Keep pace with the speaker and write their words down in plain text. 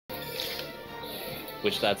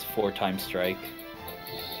which that's 4 times strike.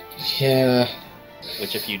 Yeah.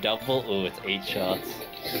 Which if you double, oh, it's 8 shots.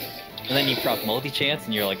 And then you proc multi-chance,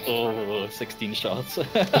 and you're like, oh, 16 shots.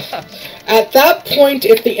 At that point,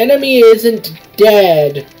 if the enemy isn't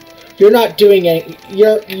dead, you're not doing it.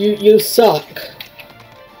 You suck.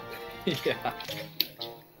 Yeah.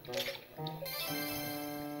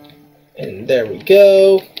 And there we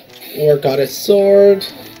go. War got his sword.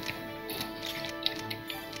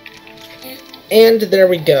 And there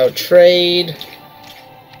we go. Trade.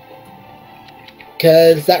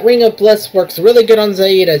 Because that Ring of Bliss works really good on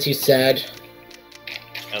Zaid, as you said.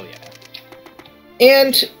 Oh, yeah.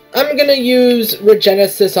 And I'm gonna use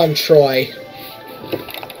Regenesis on Troy.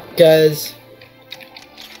 Because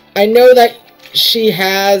I know that she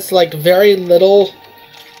has, like, very little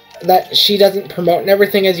that she doesn't promote and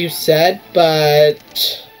everything, as you said, but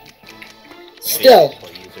still.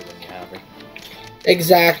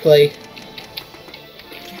 Exactly.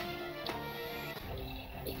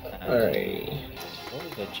 Alright.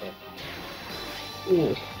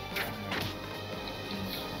 Ooh.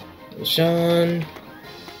 Jean.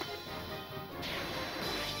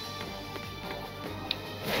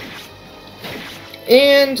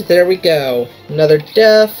 And there we go. Another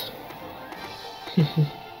death.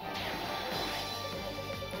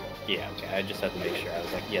 Yeah, okay, I just had to make sure. I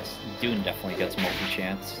was like, yes, Dune definitely gets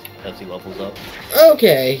multi-chance as he levels up.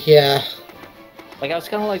 Okay, yeah. Like, I was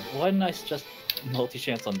kind of like, why didn't I just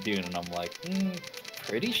multi-chance on Dune? And I'm like,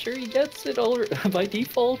 pretty sure he gets it over by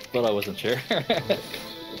default, but I wasn't sure.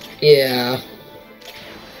 Yeah.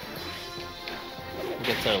 He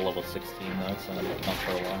gets at level 16 though, so not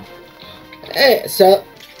for a while. Hey, so,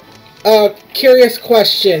 curious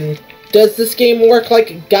question. Does this game work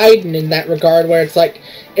like Gaiden in that regard, where it's like,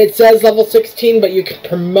 it says level 16, but you can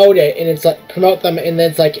promote it, and it's like, promote them, and then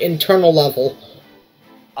it's like, internal level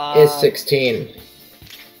is 16.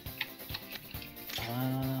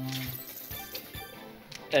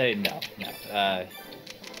 No.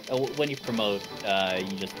 When you promote,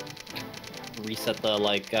 you just reset the,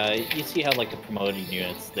 like, you see how, like, the promoted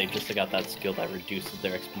units, they've just got that skill that reduces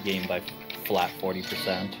their XP gain by flat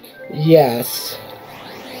 40%. Yes.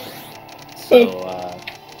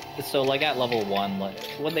 So like at level 1, like,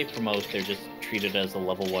 when they promote, they're just treated as a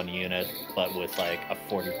level 1 unit, but with, like, a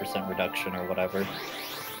 40% reduction or whatever.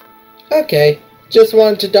 Okay. Just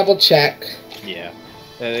wanted to double check. Yeah.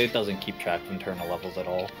 It doesn't keep track of internal levels at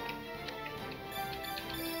all.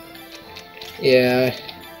 Yeah.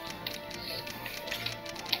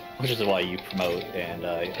 Which is why you promote, and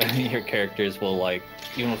your characters will, like,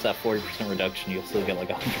 even with that 40% reduction, you'll still get, like,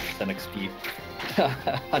 100% XP.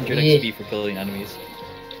 100 XP for killing enemies.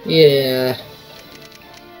 Yeah.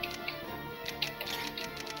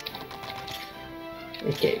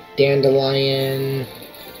 Okay, Dandelion.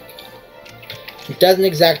 It doesn't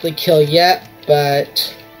exactly kill yet,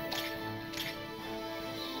 but...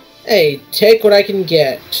 Hey, take what I can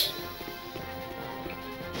get.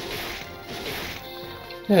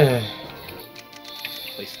 Play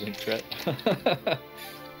Sleep Threat.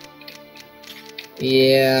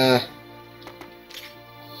 Yeah.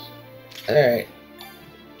 Alright.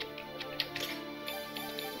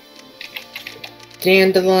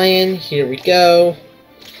 Dandelion, here we go.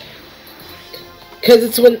 Because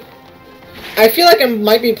it's when... I feel like I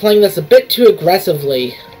might be playing this a bit too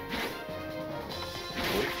aggressively.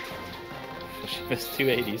 She missed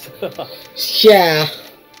 280s. Yeah.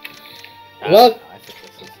 Well... I think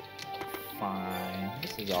this is fine.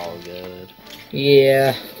 This is all good.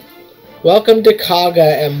 Yeah. Welcome to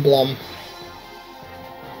Kaga Emblem.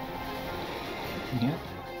 Yeah.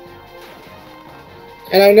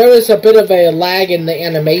 And I notice a bit of a lag in the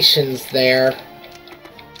animations there.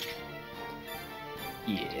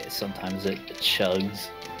 Yeah, sometimes it chugs.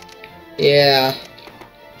 Yeah.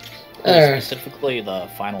 Specifically the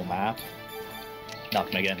final map. Not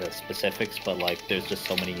gonna get into specifics, but like there's just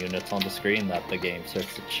so many units on the screen that the game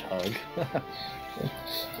starts to chug.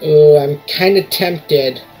 Ooh, I'm kinda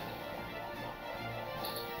tempted.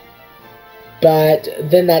 But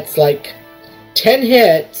then that's like 10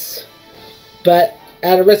 hits, but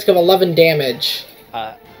at a risk of 11 damage.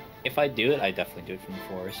 If I do it, I definitely do it from the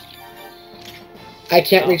forest. I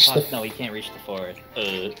can't reach the... No, he can't reach the forest.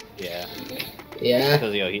 Yeah. Yeah?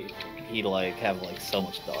 Because, you know, he'd, like, have, like, so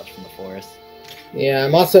much dodge from the forest. Yeah,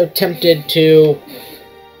 I'm also tempted to...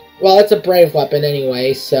 Well, it's a brave weapon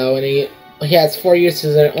anyway, so... And he has 4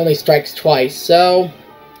 uses and it only strikes twice, so...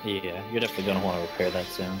 Yeah, you're definitely gonna want to repair that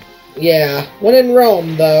soon. Yeah. When in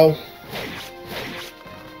Rome, though.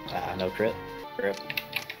 No crit. Rip.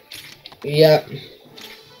 Yep.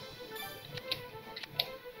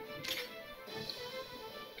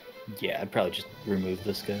 Yeah, I'd probably just remove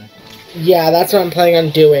this guy. Yeah, that's what I'm planning on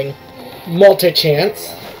doing.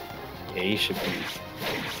 Multi-chance. Yeah, he should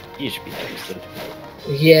be toasted.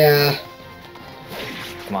 Yeah.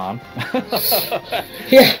 Come on.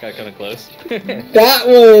 Yeah. Got kind of close. That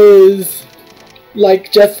was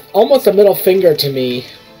like just almost a middle finger to me.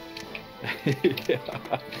 Yeah.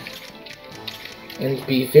 And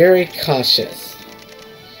be very cautious.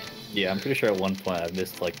 Yeah, I'm pretty sure at one point I've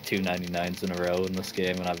missed like 2 99s in a row in this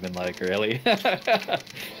game, and I've been like, really?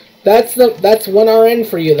 That's 1 RN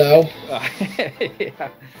for you though. Yeah.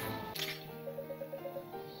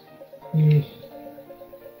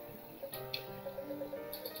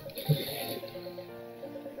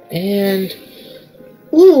 And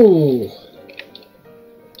ooh,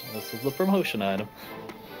 This is the promotion item.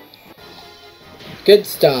 good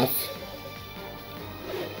stuff.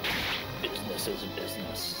 Business is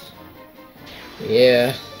business.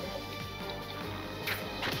 Yeah.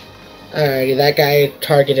 Alrighty, that guy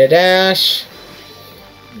targeted Ash.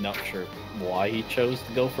 Not sure why he chose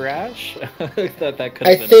to go for Ash. that could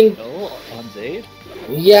I have been think- a kill on Zaid.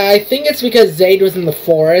 Yeah, I think it's because Zaid was in the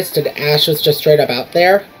forest and Ash was just straight up out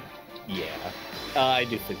there. Yeah, I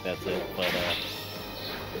do think that's it, but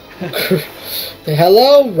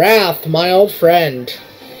Hello, Wrath, my old friend.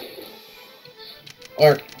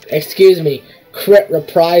 Or, excuse me, Crit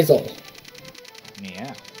Reprisal.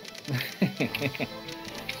 yeah.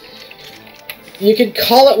 You can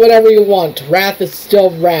call it whatever you want. Wrath is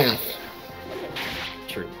still Wrath.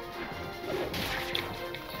 True.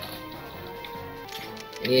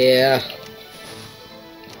 Yeah.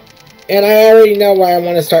 And I already know where I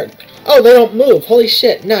want to start. Oh, they don't move. Holy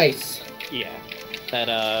shit, nice. Yeah. That,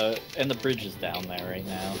 and the bridge is down there right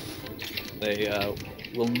now. They,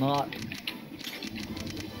 will not...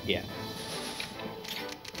 Yeah.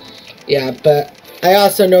 Yeah, but I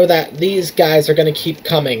also know that these guys are going to keep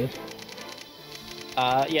coming.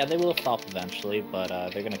 Yeah, they will stop eventually, but,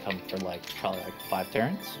 they're gonna come for, like, probably, like, 5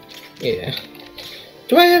 turns. Yeah.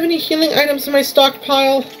 Do I have any healing items in my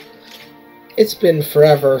stockpile? It's been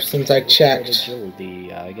forever since I checked.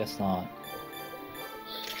 Agility, I guess not.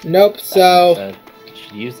 Nope, so...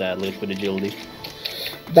 Should use that liquid agility.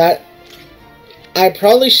 That... I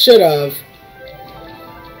probably should have.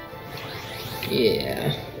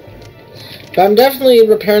 Yeah. But I'm definitely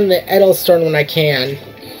repairing the Edelstone when I can.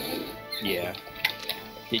 Yeah.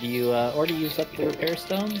 Did you, already use up the repair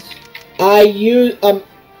stones? I use, Oh,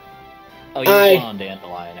 you used one on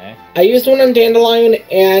Dandelion, eh? I used one on Dandelion,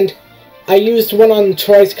 and I used one on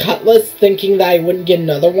Troy's Cutlass, thinking that I wouldn't get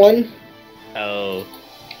another one. Oh,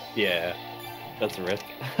 yeah. That's a rip.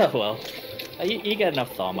 Well, you get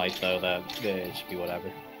enough Thawmite, though, that it should be whatever.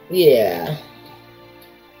 Yeah.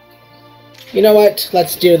 You know what?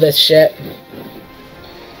 Let's do this shit.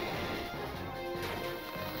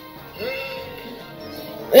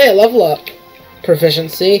 Hey, level up.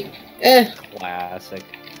 Proficiency. Eh. Classic.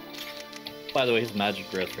 By the way, his magic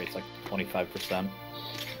growth rate's like 25%.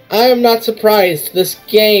 I am not surprised. This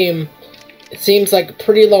game seems like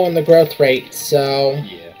pretty low on the growth rate, so...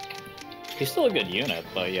 Yeah. He's still a good unit,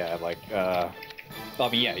 but yeah, like, I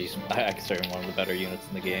mean, yeah, he's actually one of the better units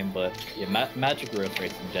in the game, but yeah, magic growth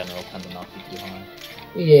rates in general tend to not be too high.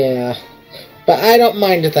 Yeah. But I don't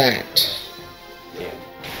mind that. Yeah.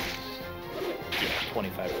 Yeah,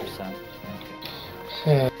 25%.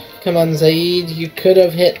 Okay. Come on, Zaid. You could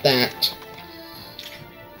have hit that.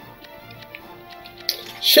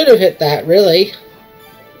 Should have hit that, really.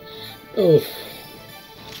 Oof.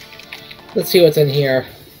 Let's see what's in here.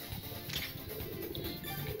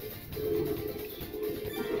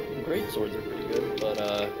 Great swords are pretty good, but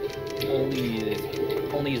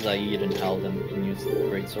only Zaid and Halden can use the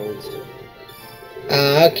great swords.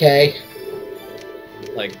 Okay.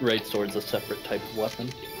 Like, great sword's a separate type of weapon.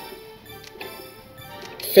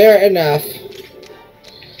 Fair enough.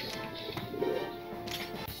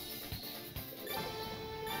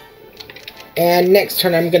 And next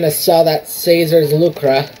turn I'm gonna sell that Caesar's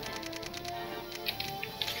Lucra.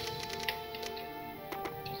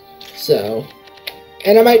 So.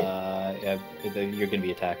 And I might... Yeah, you're gonna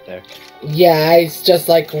be attacked there. Yeah, I was just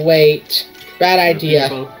like, wait. Bad idea.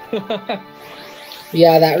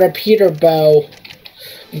 Yeah, that repeater bow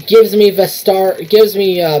gives me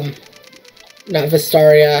not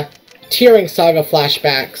Vestaria, Tearing Saga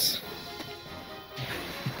flashbacks.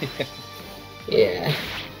 Yeah.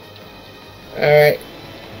 Alright.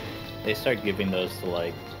 They start giving those to,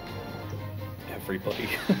 like, everybody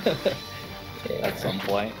Yeah. at some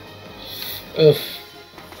point. Oof.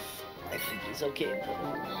 I think he's okay,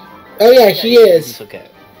 though. Oh yeah, he is. He's okay.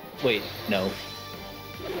 Wait, no.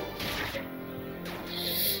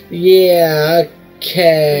 Yeah.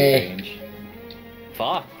 Okay. Range.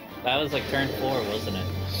 Fuck. That was like turn 4, wasn't it?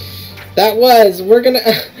 That was. We're gonna...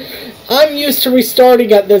 I'm used to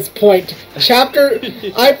restarting at this point.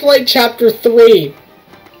 I played Chapter 3.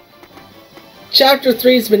 Chapter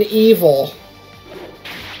 3's been evil.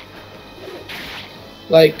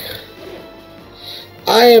 Like...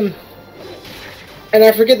 I am... And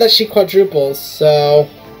I forget that she quadruples, so...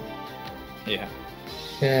 Yeah.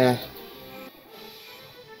 Yeah.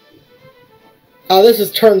 Oh, this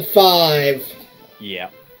is turn 5. Yeah.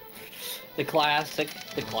 The classic.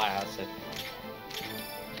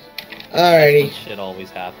 Alrighty. That's when shit always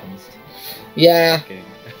happens. Yeah. Okay.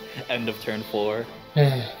 End of turn 4.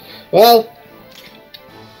 Well...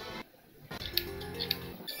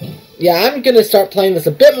 Yeah, I'm gonna start playing this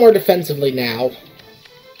a bit more defensively now.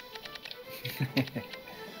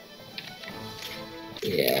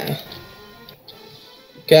 Yeah.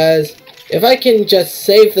 Because if I can just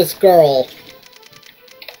save this girl...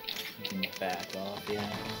 Back off, yeah.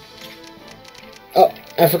 Oh,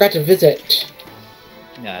 I forgot to visit.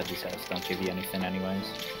 Nah, these guys don't give you anything anyways.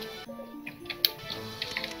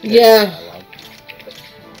 Yeah. Dialogue.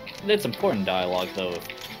 It's important dialogue, though, if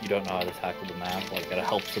you don't know how to tackle the map. Like, it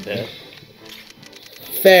helps a bit.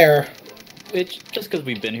 Fair. Which, just because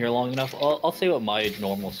we've been here long enough, I'll say what my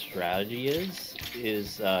normal strategy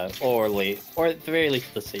or at the very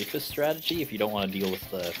least the safest strategy, if you don't want to deal with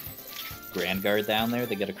the Grand Guard down there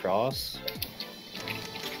that get across,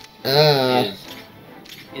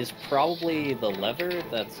 is probably the lever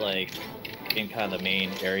that's, like, in kind of the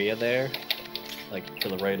main area there, like, to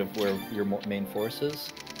the right of where your main force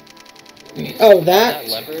is. Oh, that? That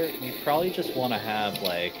lever, you probably just want to have,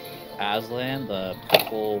 like, Aslan, the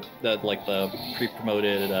purple, the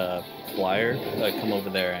pre-promoted flyer, come over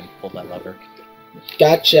there and pull that lever.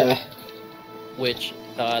 Gotcha. Which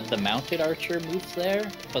the mounted archer moves there,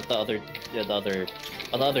 but the other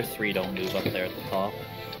 3 don't move up there at the top.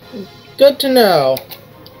 Good to know.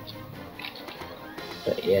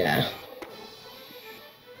 But yeah.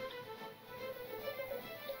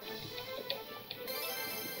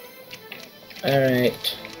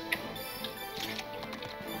 Alright.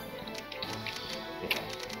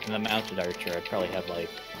 And the mounted archer, I'd probably have, like,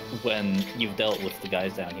 when you've dealt with the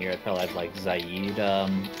guys down here, I'd probably have, like, Zaid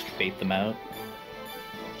bait them out.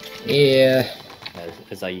 Yeah.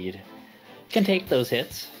 Zaid can take those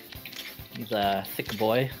hits. He's a thick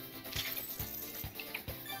boy.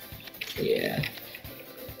 Yeah.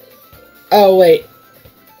 Oh, wait.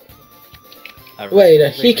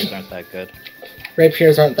 Rapiers aren't that good.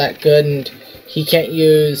 Rapiers aren't that good, and he can't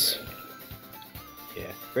use...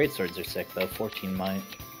 Yeah. Great swords are sick, though. 14 might.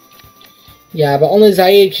 Yeah, but only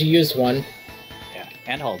Zaid should use one. Yeah,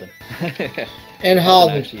 and Halden. And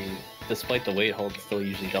Halden. Actually, despite the weight, Halden still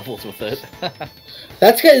usually doubles with it.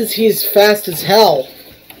 That's because he's fast as hell.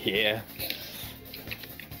 Yeah.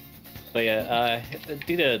 But yeah,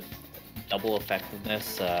 due to double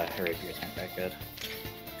effectiveness, her rapiers aren't that good.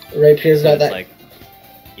 Rapier's not that... Like,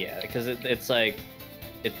 yeah, because it's like,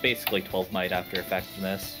 it's basically 12 might after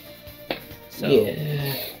effectiveness. So,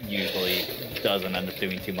 yeah. Usually doesn't end up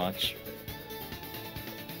doing too much.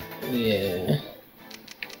 Yeah.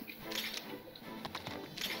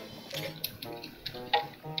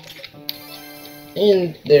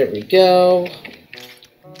 And there we go.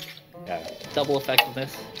 Yeah, double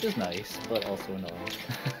effectiveness is nice, but also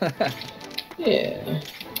annoying. Yeah.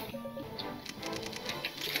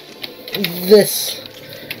 This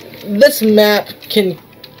map can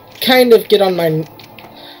kind of get on my...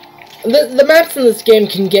 The maps in this game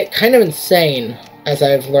can get kind of insane, as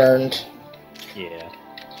I've learned. Yeah.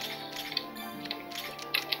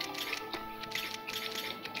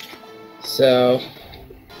 So...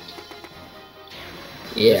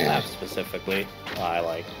 This yeah. map specifically, I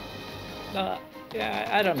like. Yeah,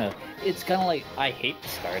 I don't know. It's kind of like, I hate the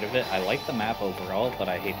start of it. I like the map overall, but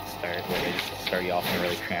I hate the start where they just start you off in a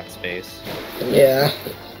really cramped space. Yeah.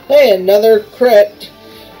 Hey, another crit.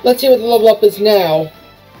 Let's see what the level up is now.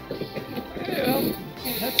 Yeah,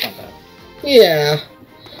 that's not bad. Yeah.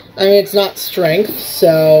 I mean, it's not strength,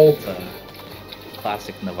 so... It's a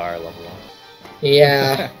classic Navarre level up.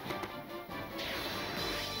 Yeah.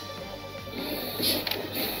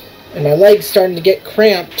 And my leg's starting to get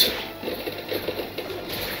cramped.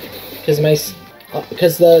 Because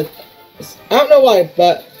I don't know why,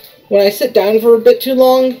 but when I sit down for a bit too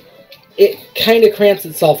long, it kind of cramps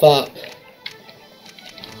itself up.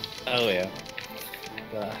 Oh yeah.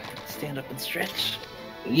 Stand up and stretch.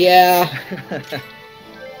 Yeah.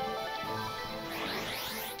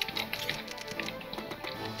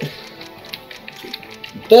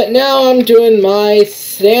 But now I'm doing my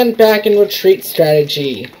stand back and retreat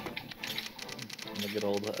strategy.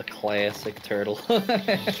 The classic turtle.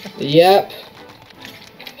 Yep.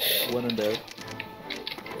 When in doubt.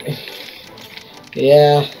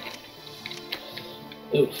 Yeah.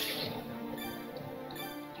 Oof.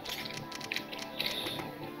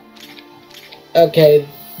 Okay,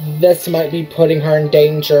 this might be putting her in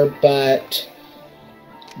danger, but...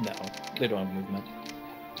 No, they don't have movement.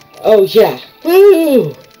 Oh, yeah.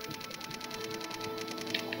 Woo!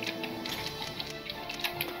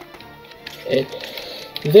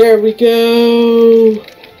 There we go!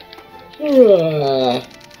 Oh,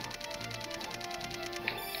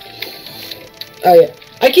 yeah.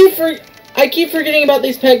 I keep forgetting about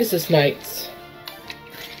these Pegasus Knights.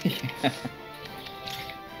 Yeah.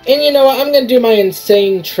 And you know what? I'm gonna do my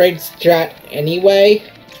insane trade strat anyway.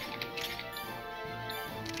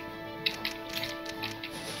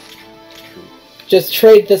 Just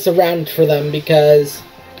trade this around for them because...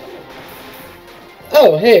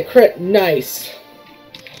 Oh, hey, a crit. Nice.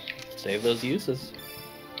 Save those uses.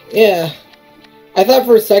 Yeah. I thought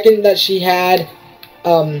for a second that she had,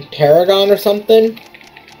 Paragon or something.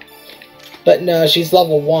 But no, she's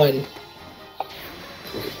level 1.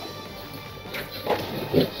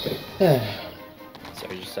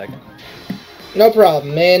 Sorry, just a second. No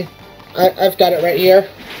problem, man. I've got it right here.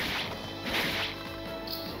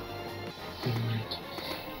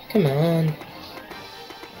 Come on.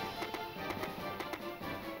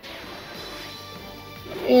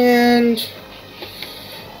 And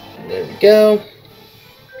there we go.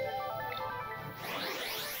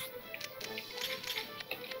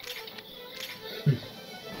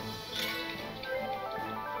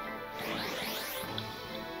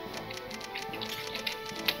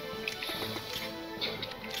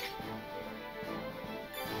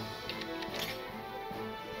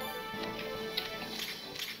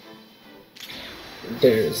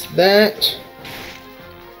 There's that.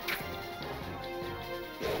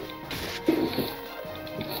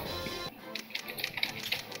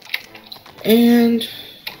 And...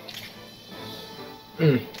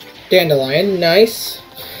 Dandelion, nice.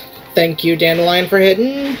 Thank you, Dandelion, for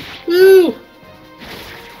hitting. Woo!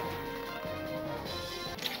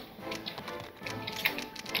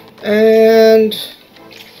 And...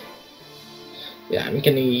 yeah, I'm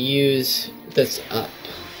gonna use this up.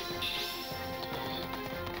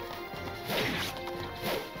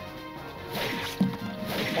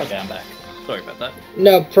 Okay, I'm back. Sorry about that.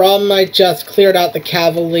 No problem, I just cleared out the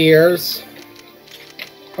Cavaliers.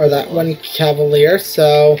 Or that one Cavalier,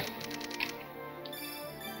 so...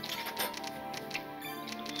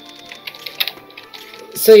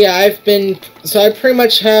 So yeah, I pretty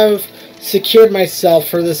much have secured myself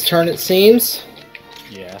for this turn, it seems.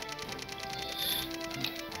 Yeah.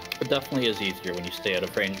 It definitely is easier when you stay out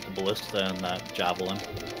of range of the ballista and that javelin.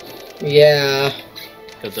 Yeah.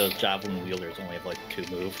 Because those javelin wielders only have like 2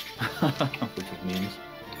 move, which is means.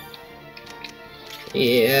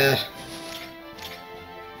 Yeah.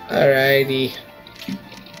 Alrighty.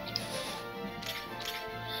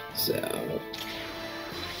 So...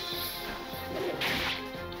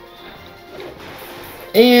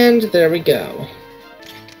 and there we go.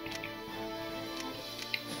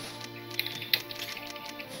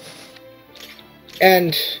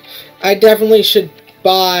 And I definitely should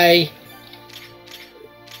buy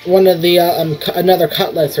one of the another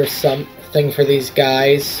cutlass or something for these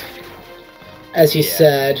guys, as you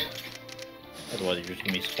said. Otherwise, you're just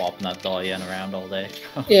gonna be swapping that Dalian around all day.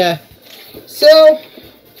 Yeah. So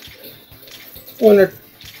 1 or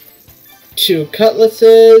 2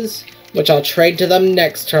 cutlasses, which I'll trade to them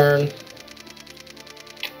next turn.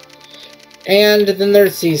 And then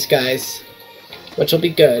there's these guys, which will be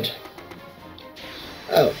good.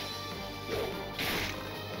 Oh.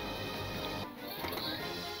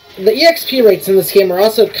 The EXP rates in this game are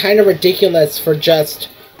also kind of ridiculous for just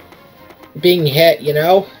being hit, you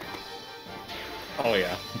know? Oh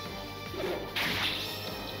yeah.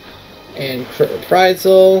 And crit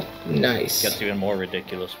reprisal, nice. Gets even more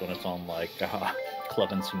ridiculous when it's on like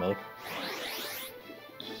clemency mode.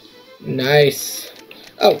 Nice.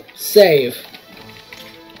 Oh, save.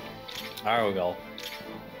 There we go.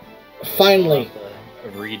 Finally. I'll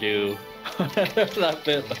have to redo that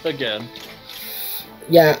bit again.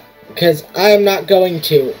 Yeah, because I am not going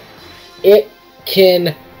to. It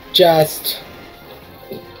can just...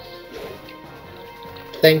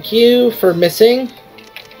 Thank you for missing.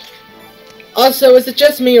 Also, is it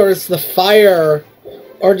just me, or is the fire...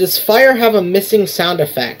 or does fire have a missing sound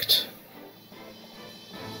effect?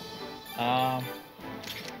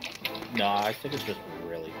 No, I think it's just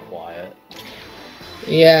really quiet.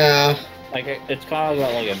 Yeah. Like, it's kind of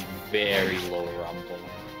got like a very low rumble.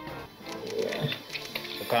 Yeah.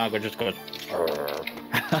 It kind of just goes...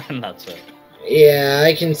 and that's it. Yeah,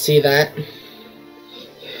 I can see that.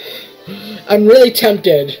 I'm really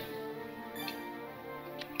tempted.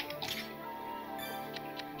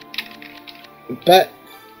 But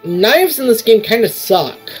knives in this game kind of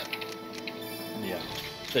suck. Yeah.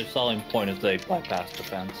 Their selling point is they bypass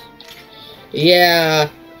defense. Yeah.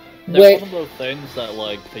 They're one of those things that,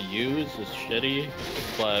 like, to use is shitty,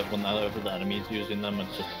 but whenever the enemy's using them,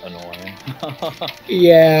 it's just annoying.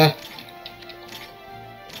 Yeah.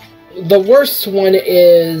 The worst one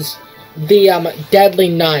is the deadly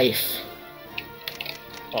knife.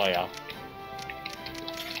 Oh, yeah.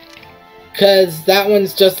 Because that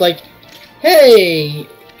one's just like, hey,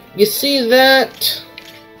 you see that?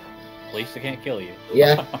 At least it can't kill you.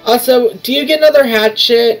 Yeah. Also, do you get another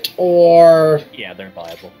hatchet, or... Yeah, they're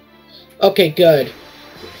viable. Okay, good.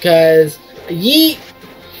 Because, yeet!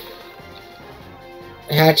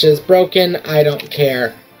 Hatch is broken, I don't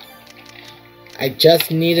care. I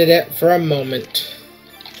just needed it for a moment.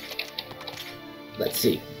 Let's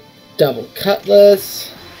see. Double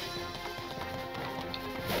cutlass.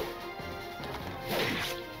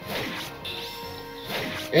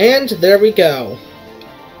 And there we go.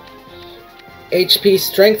 HP,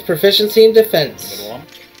 strength, proficiency, and defense. Good one.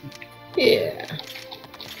 Yeah.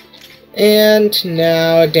 And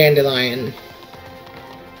now a dandelion.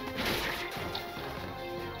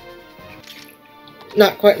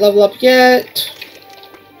 Not quite level up yet.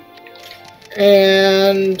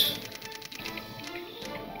 And...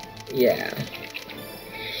 yeah.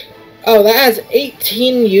 Oh, that has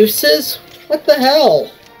 18 uses? What the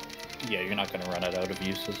hell? Yeah, you're not gonna run it out of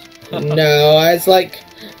uses. No, I was like,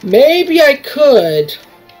 maybe I could.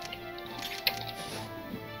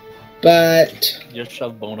 But... just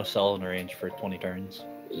shove bonus cell in range for 20 turns.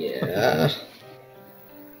 yeah.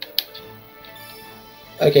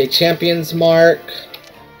 Okay, Champion's Mark.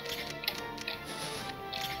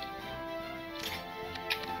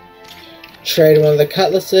 Trade one of the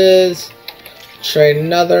cutlasses. Trade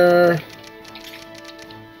another.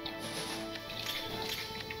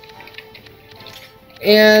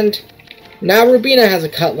 And now Rubina has a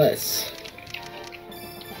cutlass.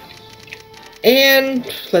 And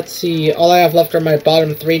let's see, all I have left are my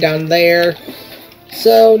bottom 3 down there.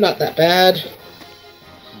 So, not that bad.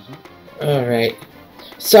 Alright.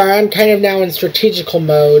 Sorry, I'm kind of now in strategical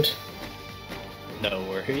mode. No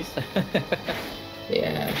worries.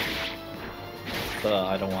 Yeah.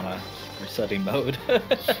 I don't want to resetting mode.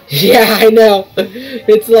 Yeah, I know.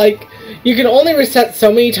 It's like, you can only reset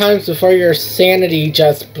so many times before your sanity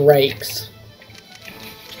just breaks.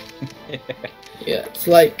 Yeah, it's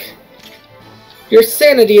like, your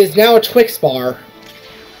sanity is now a Twix bar.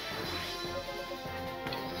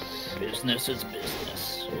 Business is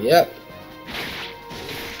business. Yep.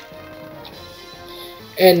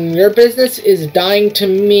 And your business is dying to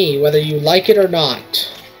me, whether you like it or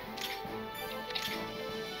not.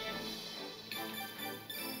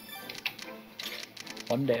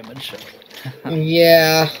 One damage.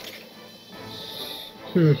 Yeah.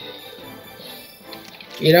 You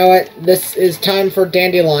know what? This is time for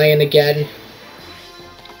Dandelion again.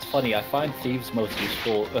 It's funny, I find Thieves most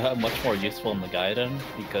useful, much more useful in the Gaiden,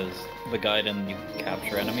 because the Gaiden you can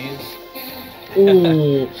capture enemies.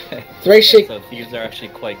 Ooh. Thracia. So Thieves are actually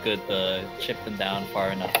quite good to chip them down far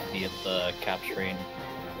enough to be at the capturing.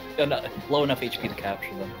 Low enough HP to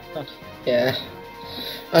capture them. Yeah.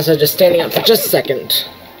 Also, just standing up for just a second.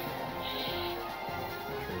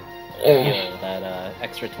 Yeah, that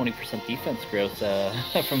extra 20% defense growth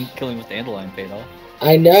from killing with Dandelion paid off.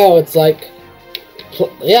 I know, it's like...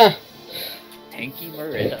 yeah. Tanky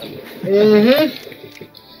Merida.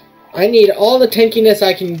 I need all the tankiness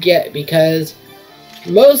I can get, because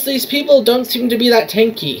most of these people don't seem to be that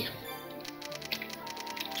tanky.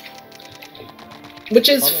 Which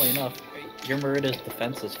is... funnily enough, your Merida's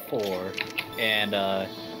defense is 4, and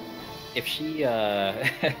if she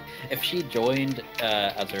if she joined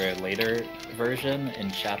as her later version in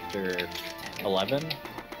chapter 11,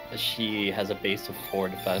 she has a base of 4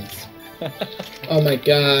 defense. Oh my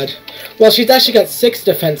god. Well, she's actually got 6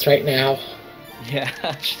 defense right now.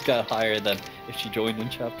 Yeah, she's got higher than if she joined in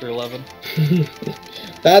chapter 11.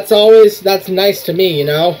 That's nice to me, you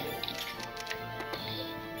know?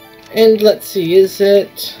 And let's see, is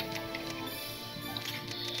it...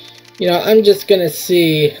 you know, I'm just gonna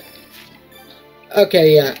see...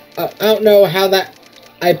 okay, yeah. I don't know how that...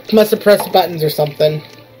 I must have pressed buttons or something.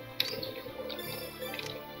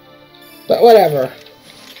 But whatever.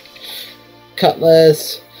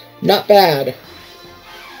 Cutlass. Not bad.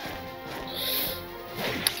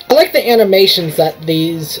 I like the animations that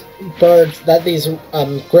these birds, that these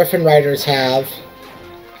Griffin Riders have.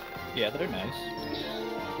 Yeah, they're nice.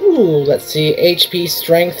 Ooh, let's see. HP,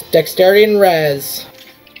 Strength, Dexterity, and Res.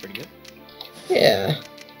 Pretty good. Yeah.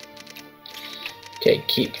 Okay,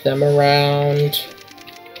 keep them around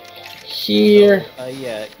here. So,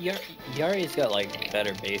 yeah, Yari's got like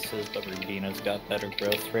better bases, but Rubina's got better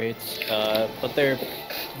growth rates. But they're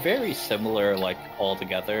very similar, like all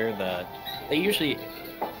together. That they usually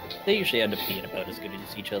end up being about as good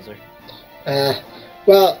as each other.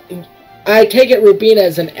 Well, I take it Rubina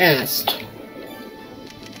is an est.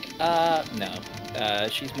 No.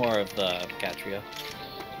 She's more of the Catria.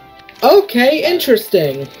 Okay,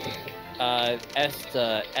 interesting.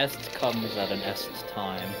 Est comes at an est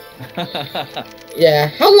time. Yeah,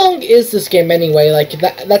 how long is this game anyway? Like,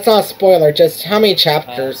 that's not a spoiler, just how many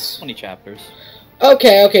chapters? 20 chapters.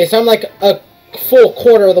 Okay, so I'm like a full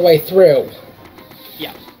quarter of the way through.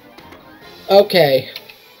 Yeah. Okay.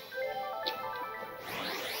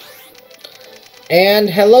 And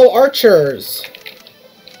hello, archers!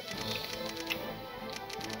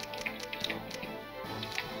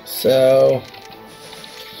 So,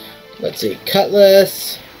 let's see,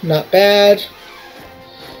 cutlass, not bad.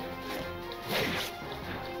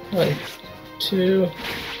 1, 2.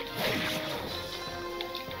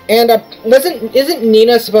 And isn't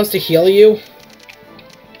Nina supposed to heal you?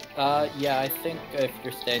 Yeah, I think if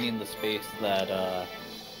you're standing in the space that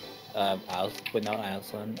not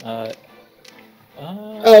Aslan.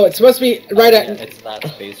 Oh, it's supposed to be right at. Yeah, it's that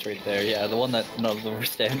space right there. Yeah, the one that none of them were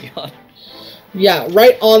standing on. Yeah,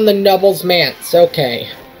 right on the Nubble's Manse. Okay.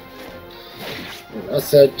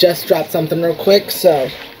 So just drop something real quick. So.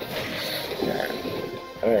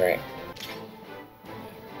 All right.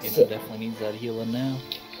 It definitely needs that healing now.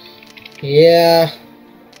 Yeah.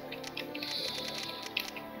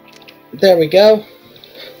 There we go.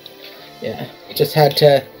 Yeah, just had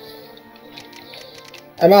to.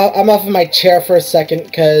 I'm off of my chair for a second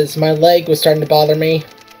because my leg was starting to bother me.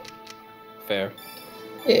 Fair.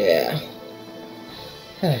 Yeah.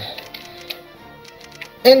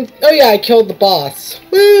 And oh yeah, I killed the boss.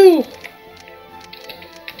 Woo!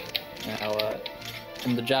 Now,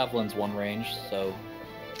 and the javelin's 1 range, so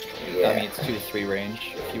Yeah. I mean it's 2 to 3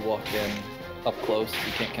 range. If you walk in up close,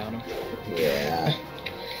 you can't count them. Yeah.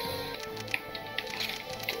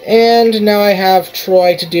 And now I have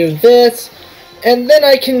Troy to do this, and then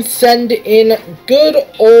I can send in good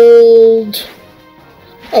old.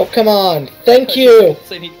 Oh come on! Thank you.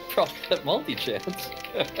 So you need to prop that multi-chance.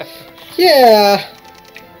 Yeah.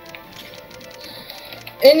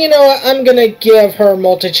 And you know what? I'm gonna give her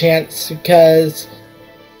multi-chance because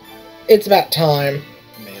it's about time.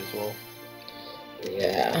 May as well.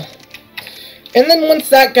 Yeah. And then once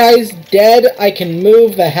that guy's dead, I can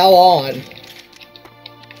move the hell on.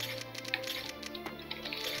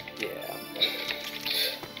 Yeah.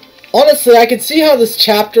 Honestly, I could see how this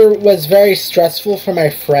chapter was very stressful for my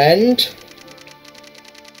friend.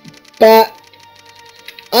 But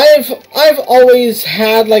I've always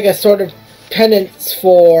had like a sort of penance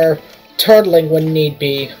for turtling when need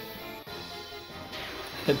be.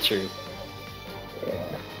 True.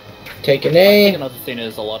 Take an I think A. another thing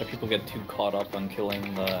is a lot of people get too caught up on killing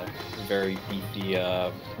the very beefy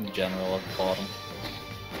general at the bottom.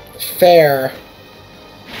 Fair.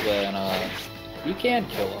 When you can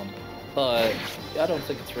kill him, but I don't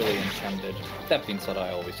think it's really intended. That being said, I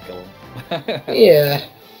always kill him. Yeah.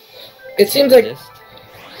 It seems like Resist.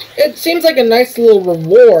 it seems like a nice little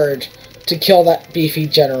reward to kill that beefy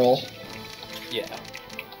general. Yeah.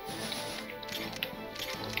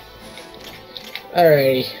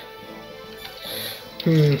 Alrighty.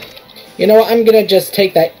 You know what? I'm gonna just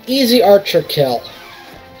take that easy archer kill.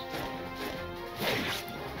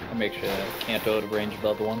 I'll make sure that I can't out of range of the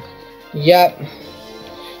other one. Yep.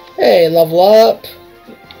 Hey, level up.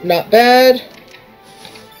 Not bad.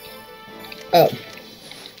 Oh.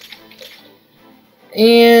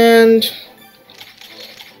 And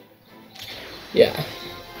yeah.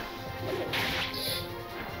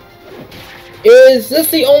 Is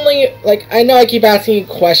this the only, like, I know I keep asking you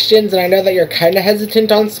questions, and I know that you're kind of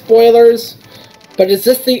hesitant on spoilers, but is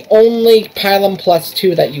this the only Pylum Plus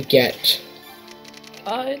 2 that you get?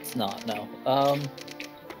 It's not, no.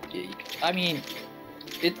 I mean,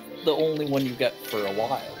 it's the only one you get for a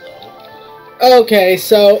while, though. Okay,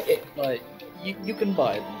 so... But you can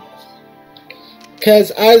buy them.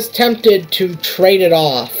 Because I was tempted to trade it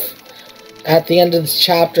off at the end of this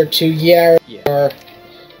chapter to Yara or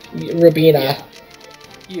Rubina. Yeah,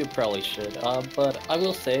 you probably should. But I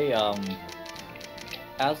will say,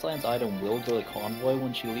 Aslan's item will go to Convoy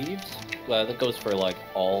when she leaves. That goes for, like,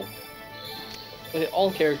 all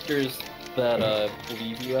characters that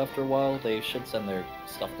leave you after a while. They should send their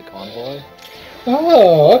stuff to Convoy.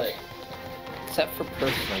 Oh, except for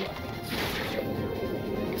personal weapons.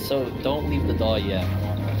 So don't leave the doll yet.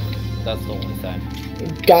 That's the only thing.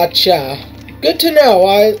 Gotcha. Good to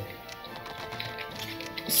know.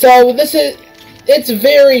 So this is... It's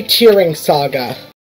very cheering, Saga.